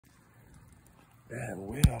That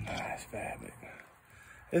real nice fabric.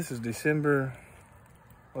 This is December,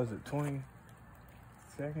 was it 22nd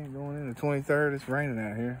going into 23rd? It's raining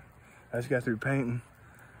out here. I just got through painting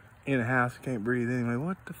in the house. Can't breathe anyway.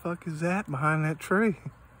 What the fuck is that behind that tree?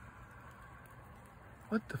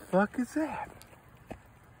 What the fuck is that?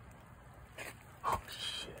 Oh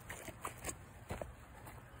shit.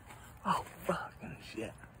 Oh fucking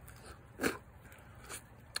shit.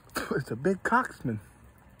 It's a big coxman.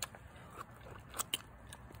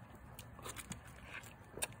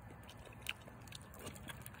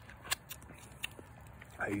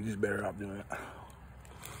 Hey, you just better off doing it.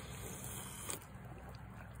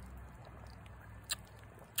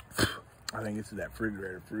 I think it's that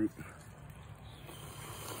refrigerator fruit.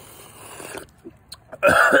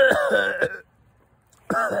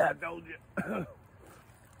 I told you.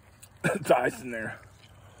 It's ice in there.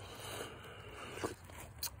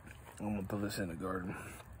 I'm gonna put this in the garden.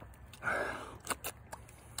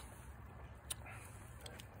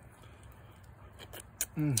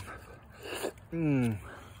 It's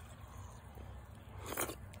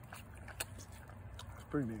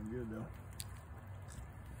pretty damn good though.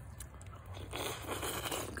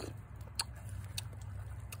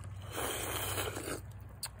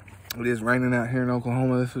 It is raining out here in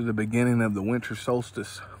Oklahoma. This is the beginning of the winter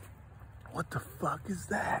solstice. What the fuck is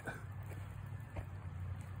that?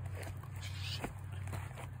 Shit.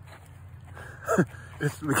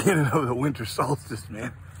 It's the beginning of the winter solstice,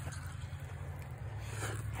 man.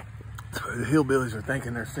 The hillbillies are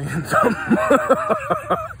thinking they're seeing something.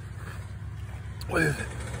 What is it?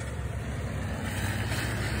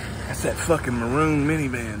 That's that fucking maroon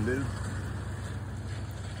minivan, dude.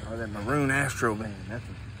 Or that maroon Astro van. That's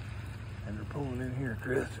it. And they're pulling in here,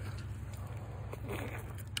 Chris.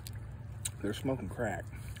 They're smoking crack.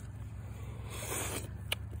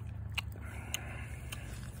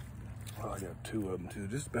 Oh, I got two of them too.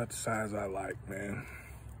 Just about the size I like, man.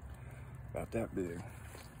 About that big.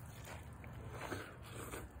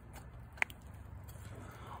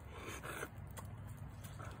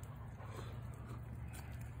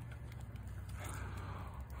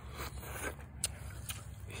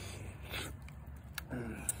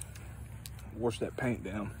 Wash that paint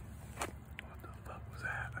down. What the fuck was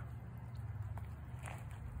that?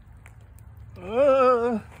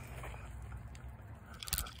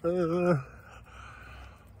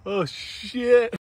 Oh shit.